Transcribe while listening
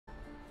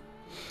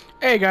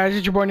Hey guys,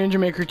 it's your boy Ninja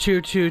Maker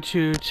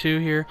 2222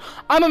 here.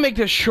 I'm gonna make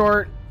this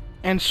short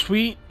and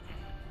sweet.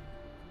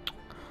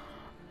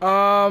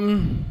 I've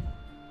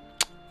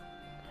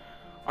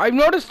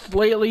noticed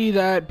lately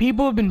that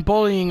people have been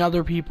bullying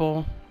other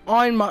people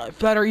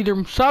that are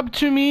either sub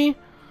to me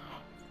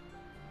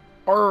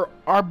or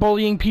are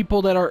bullying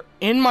people that are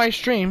in my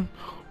stream,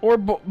 or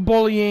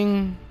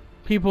bullying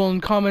people in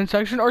the comment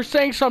section, or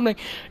saying something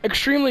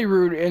extremely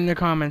rude in the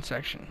comment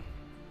section.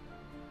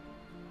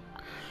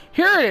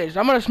 Here it is.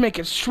 I'm going to make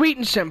it sweet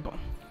and simple.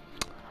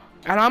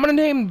 And I'm going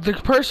to name the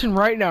person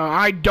right now.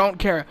 I don't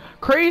care.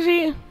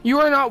 Crazy,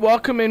 you are not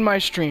welcome in my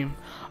stream.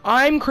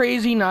 I'm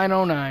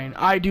Crazy909.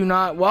 I do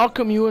not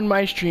welcome you in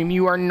my stream.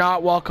 You are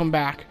not welcome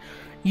back.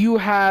 You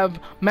have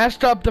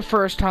messed up the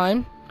first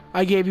time.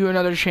 I gave you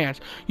another chance.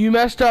 You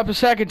messed up a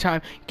second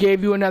time.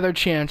 Gave you another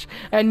chance.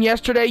 And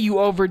yesterday you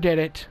overdid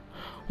it.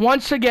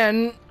 Once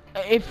again,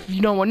 if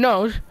no one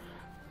knows,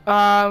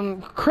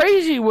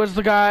 Crazy was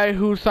the guy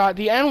who thought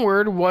the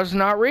N-word was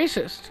not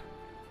racist.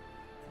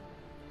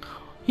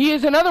 He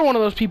is another one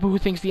of those people who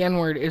thinks the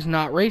N-word is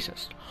not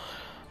racist.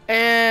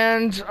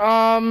 And,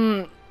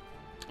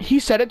 he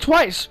said it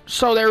twice,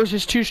 so there was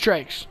his 2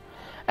 strikes.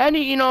 And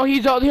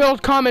he'll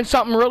comment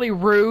something really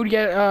rude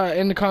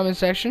in the comment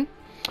section.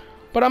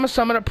 But I'm gonna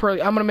sum it up I'm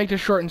gonna make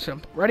this short and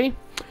simple. Ready?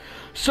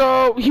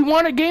 So he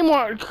won a game.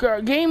 I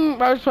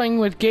was playing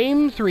with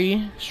Game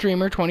 3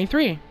 streamer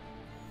 23.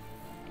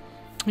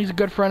 He's a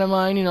good friend of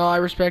mine. I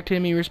respect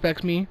him. He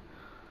respects me.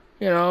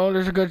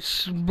 There's a good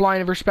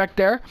line of respect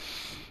there.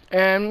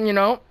 And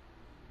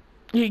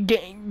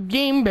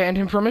Game banned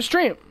him from his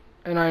stream,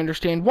 and I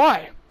understand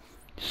why.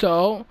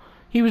 So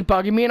he was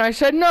bugging me, and I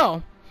said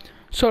no.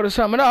 So to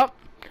sum it up,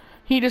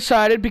 he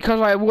decided, because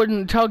I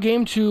wouldn't tell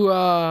Game to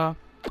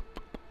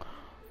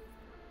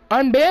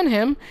unban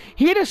him,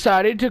 he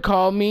decided to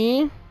call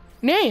me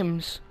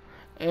names.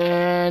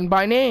 And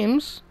by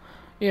names,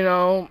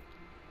 you're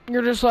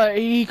just like,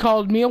 he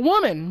called me a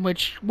woman,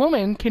 which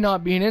woman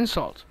cannot be an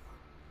insult.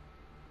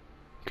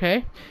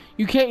 Okay?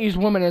 You can't use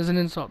woman as an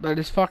insult. That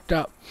is fucked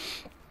up.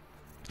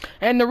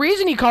 And the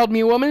reason he called me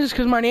a woman is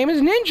because my name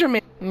is Ninja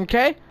Man.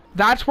 Okay?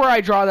 That's where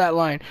I draw that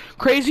line.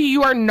 Crazy,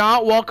 you are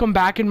not welcome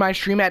back in my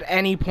stream at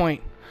any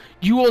point.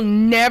 You will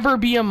never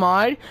be a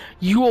mod.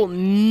 You will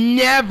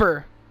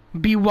never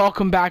be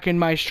welcome back in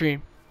my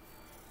stream.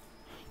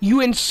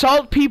 You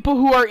insult people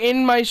who are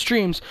in my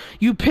streams.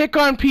 You pick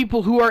on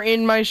people who are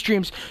in my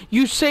streams.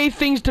 You say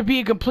things to be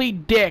a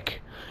complete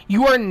dick.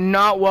 You are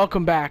not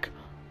welcome back.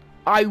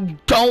 I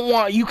don't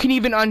want... You can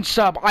even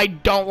unsub. I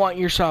don't want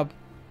your sub.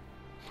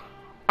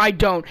 I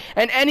don't.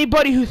 And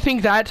anybody who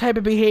thinks that type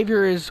of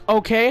behavior is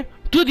okay,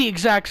 do the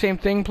exact same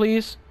thing,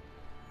 please.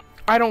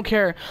 I don't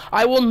care.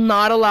 I will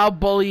not allow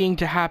bullying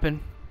to happen.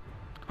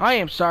 I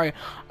am sorry.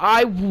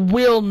 I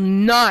will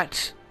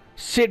not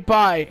sit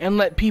by and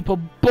let people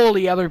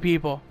bully other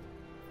people.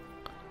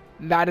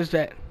 That is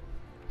it.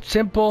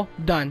 Simple,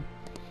 done.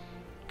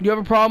 You have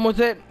a problem with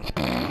it?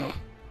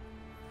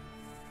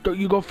 Don't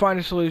you go find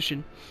a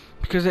solution,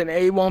 because then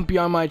it won't be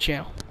on my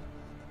channel.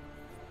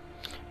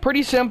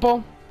 Pretty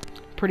simple,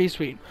 pretty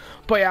sweet.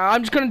 But yeah,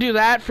 I'm just gonna do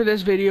that for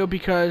this video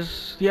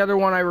because the other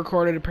one I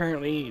recorded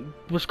apparently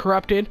was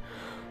corrupted.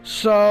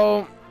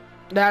 So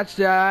that's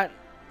that.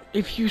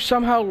 If you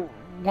somehow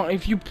want,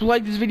 if you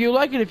like this video,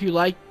 like it. If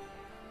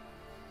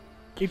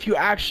you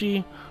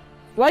actually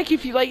like,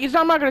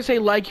 I'm not gonna say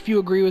like if you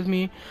agree with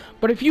me,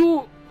 but if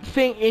you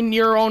think, in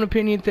your own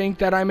opinion, think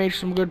that I made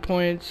some good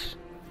points,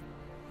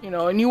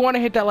 and you want to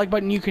hit that like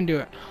button, you can do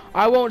it.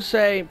 I won't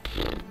say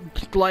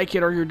like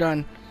it or you're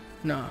done.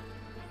 No.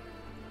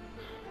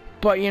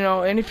 But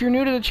and if you're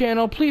new to the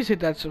channel, please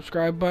hit that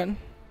subscribe button.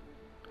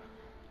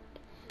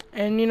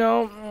 And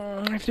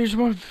if there's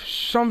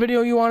some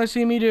video you want to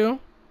see me do,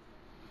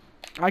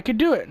 I could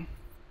do it.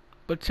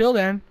 But till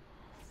then,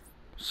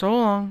 so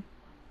long,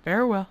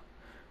 farewell,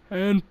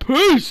 and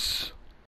peace!